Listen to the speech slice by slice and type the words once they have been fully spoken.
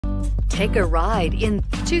Take a ride in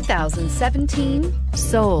 2017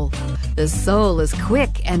 Soul. The Soul is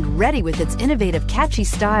quick and ready with its innovative, catchy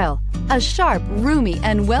style, a sharp, roomy,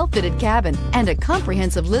 and well-fitted cabin, and a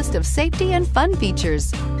comprehensive list of safety and fun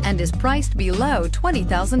features, and is priced below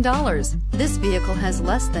 $20,000. This vehicle has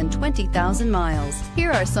less than 20,000 miles.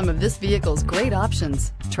 Here are some of this vehicle's great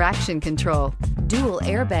options: traction control, dual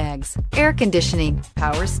airbags, air conditioning,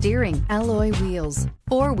 power steering, alloy wheels,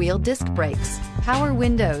 four-wheel disc brakes, power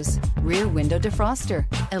windows, rear window defroster,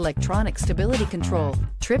 electronic stability control,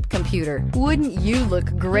 trip computer. Wouldn't you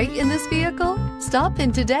look great in this vehicle? Stop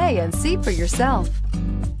in today and see for yourself.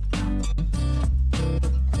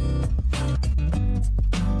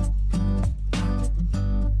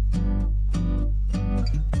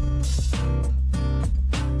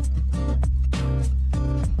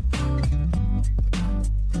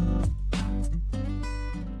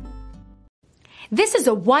 This is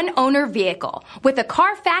a one-owner vehicle with a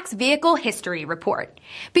Carfax Vehicle History Report.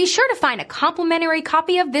 Be sure to find a complimentary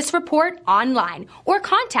copy of this report online or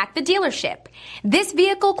contact the dealership. This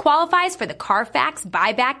vehicle qualifies for the Carfax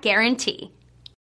Buyback Guarantee.